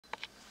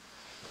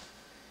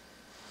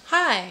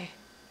Hi,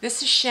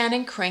 this is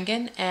Shannon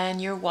Kringen and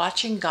you're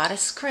watching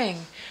Goddess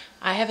Kring.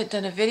 I haven't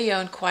done a video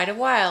in quite a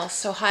while,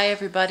 so hi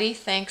everybody.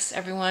 Thanks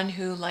everyone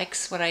who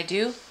likes what I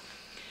do.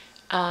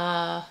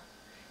 For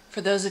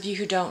those of you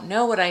who don't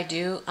know what I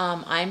do,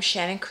 I'm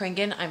Shannon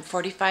Kringen. I'm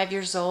 45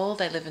 years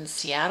old. I live in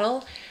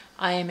Seattle.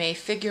 I am a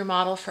figure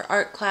model for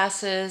art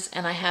classes,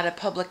 and I had a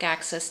public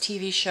access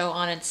TV show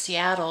on in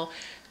Seattle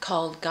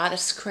called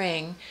Goddess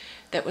Kring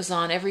that was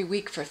on every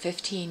week for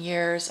 15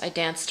 years. I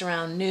danced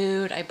around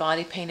nude, I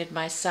body painted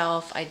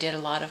myself, I did a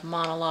lot of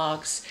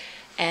monologues.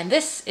 And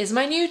this is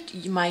my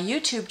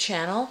YouTube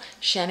channel,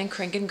 Shannon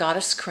Kringen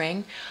Goddess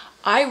Kring.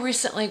 I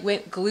recently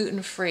went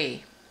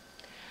gluten-free.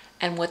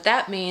 And what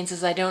that means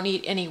is I don't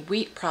eat any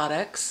wheat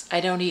products,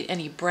 I don't eat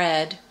any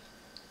bread,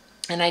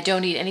 and I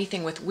don't eat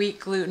anything with wheat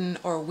gluten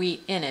or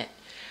wheat in it.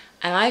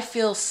 And I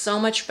feel so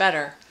much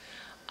better.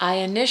 I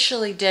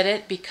initially did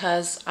it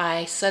because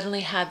I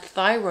suddenly had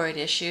thyroid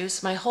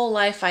issues. My whole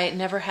life I had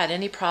never had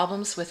any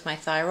problems with my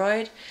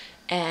thyroid,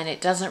 and it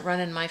doesn't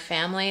run in my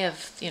family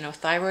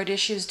thyroid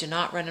issues do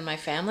not run in my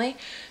family.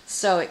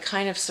 So it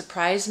kind of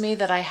surprised me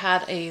that I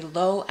had an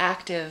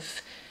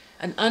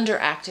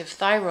underactive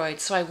thyroid,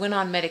 so I went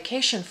on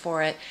medication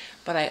for it,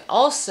 but I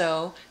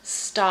also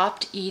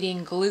stopped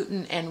eating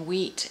gluten and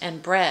wheat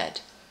and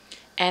bread.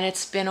 And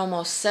it's been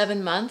almost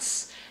 7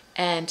 months.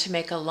 And to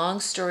make a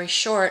long story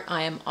short,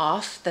 I am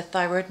off the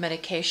thyroid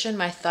medication.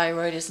 My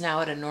thyroid is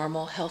now at a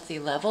normal, healthy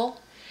level.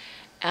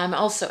 I'm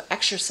also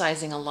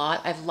exercising a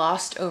lot. I've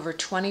lost over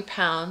 20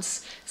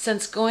 pounds.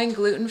 Since going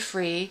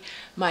gluten-free,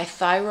 my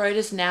thyroid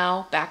is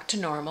now back to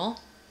normal.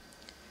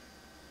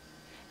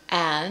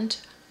 And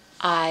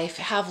I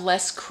have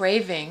less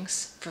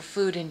cravings for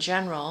food in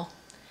general,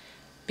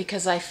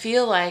 because I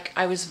feel like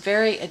I was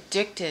very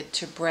addicted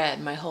to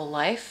bread my whole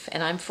life,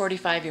 and I'm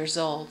 45 years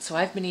old, so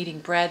I've been eating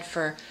bread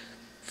for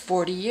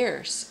 40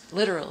 years,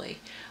 literally.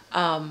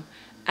 And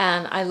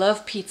I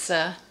love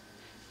pizza,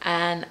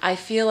 and I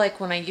feel like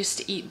when I used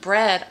to eat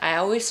bread, I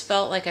always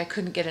felt like I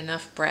couldn't get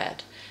enough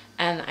bread.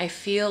 And I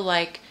feel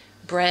like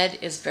bread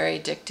is very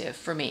addictive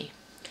for me.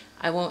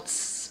 I won't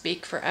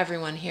speak for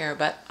everyone here,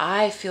 but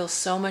I feel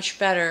so much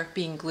better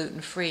being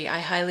gluten-free. I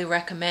highly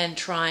recommend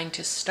trying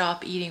to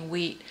stop eating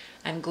wheat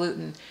and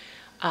gluten.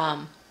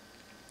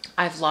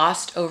 I've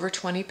lost over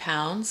 20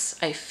 pounds.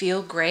 I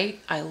feel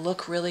great. I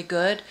look really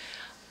good.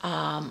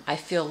 I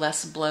feel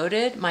less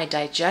bloated. My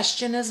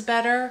digestion is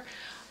better.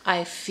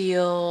 I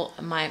feel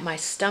my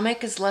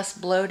stomach is less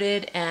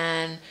bloated,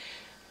 and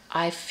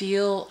I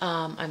feel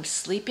I'm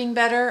sleeping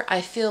better. I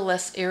feel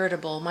less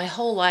irritable. My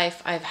whole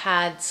life I've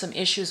had some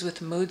issues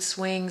with mood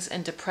swings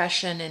and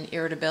depression and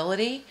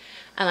irritability.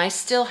 And I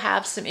still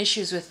have some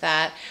issues with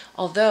that,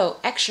 although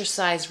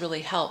exercise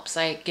really helps.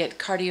 I get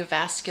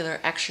cardiovascular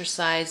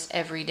exercise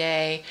every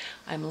day.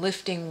 I'm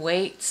lifting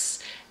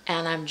weights,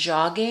 and I'm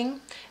jogging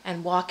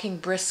and walking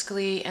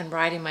briskly and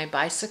riding my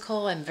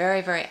bicycle. I'm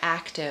very, very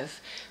active.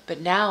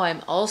 But now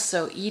I'm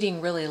also eating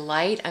really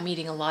light. I'm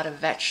eating a lot of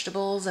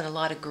vegetables and a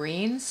lot of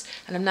greens,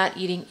 and I'm not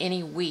eating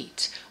any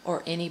wheat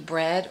or any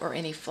bread or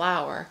any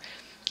flour.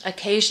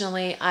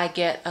 Occasionally I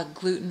get a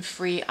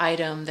gluten-free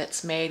item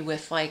that's made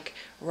with like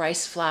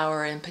rice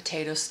flour and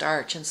potato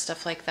starch and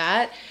stuff like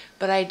that,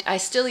 but I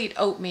still eat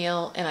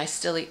oatmeal and I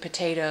still eat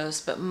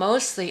potatoes, but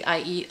mostly I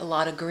eat a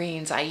lot of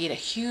greens. I eat a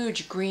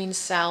huge green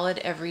salad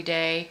every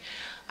day.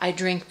 I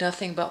drink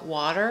nothing but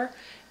water.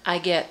 I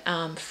get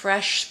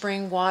fresh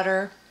spring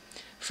water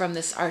from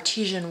this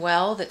artesian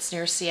well that's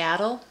near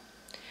Seattle,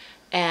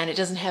 and it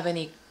doesn't have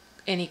any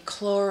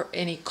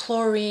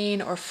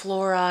chlorine or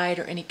fluoride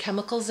or any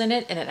chemicals in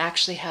it, and it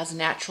actually has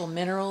natural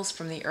minerals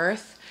from the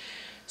earth.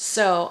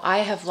 So I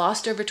have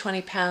lost over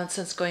 20 pounds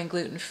since going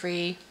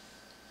gluten-free.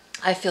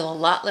 I feel a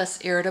lot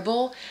less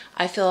irritable.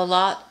 I feel a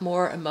lot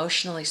more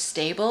emotionally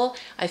stable.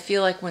 I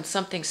feel like when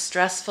something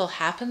stressful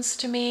happens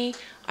to me,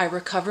 I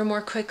recover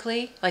more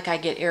quickly. Like I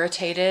get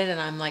irritated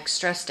and I'm like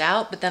stressed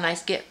out, but then I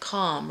get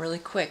calm really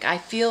quick. I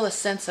feel a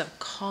sense of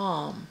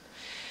calm,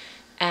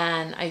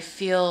 and I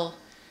feel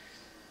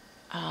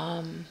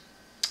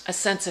a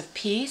sense of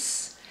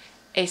peace,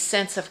 a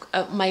sense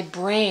of my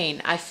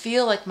brain. I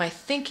feel like my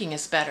thinking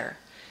is better.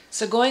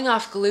 So going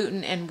off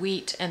gluten and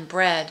wheat and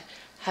bread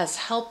has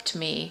helped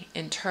me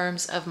in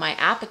terms of my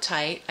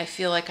appetite. I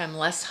feel like I'm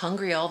less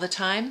hungry all the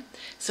time,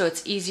 so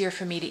it's easier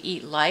for me to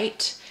eat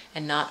light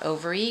and not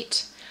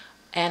overeat.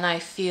 And I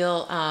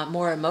feel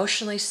more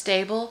emotionally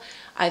stable.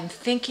 I'm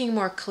thinking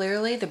more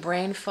clearly. The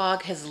brain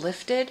fog has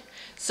lifted,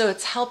 so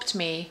it's helped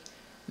me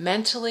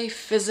mentally,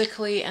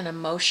 physically, and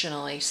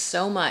emotionally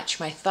so much.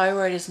 My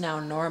thyroid is now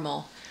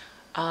normal.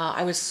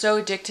 I was so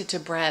addicted to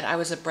bread. I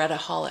was a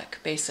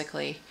breadaholic,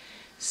 basically.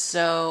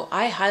 So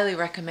I highly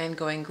recommend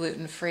going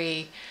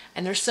gluten-free.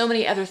 And there's so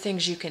many other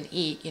things you can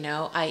eat,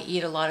 I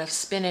eat a lot of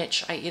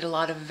spinach, I eat a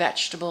lot of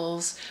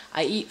vegetables,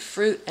 I eat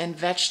fruit and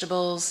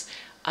vegetables.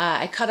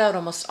 I cut out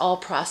almost all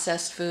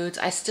processed foods.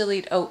 I still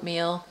eat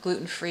oatmeal,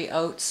 gluten-free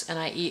oats, and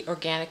I eat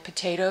organic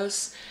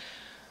potatoes.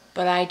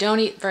 But I don't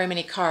eat very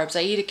many carbs.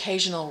 I eat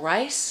occasional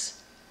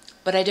rice,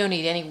 but I don't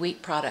eat any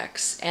wheat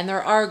products. And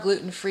there are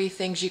gluten-free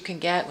things you can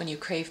get when you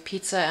crave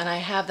pizza, and I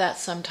have that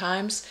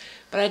sometimes,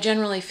 but I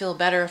generally feel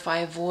better if I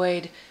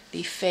avoid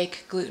the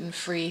fake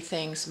gluten-free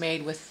things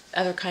made with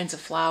other kinds of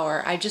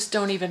flour. I just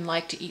don't even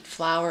like to eat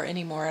flour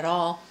anymore at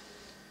all.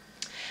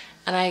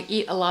 And I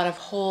eat a lot of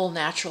whole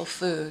natural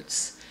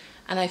foods,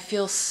 and I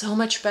feel so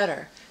much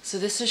better. So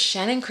this is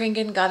Shannon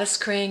Kringen, Goddess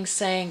Kring,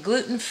 saying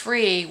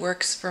gluten-free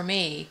works for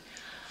me.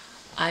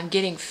 I'm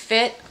getting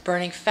fit,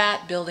 burning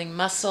fat, building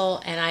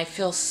muscle, and I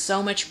feel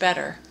so much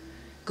better.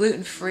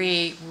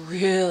 Gluten-free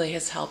really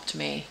has helped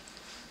me.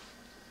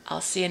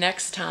 I'll see you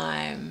next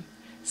time.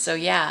 So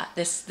yeah,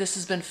 this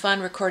has been fun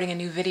recording a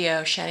new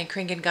video. Shannon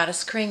Kringen,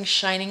 Goddess Kring,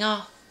 shining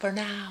off for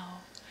now.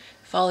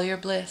 Follow your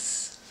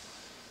bliss.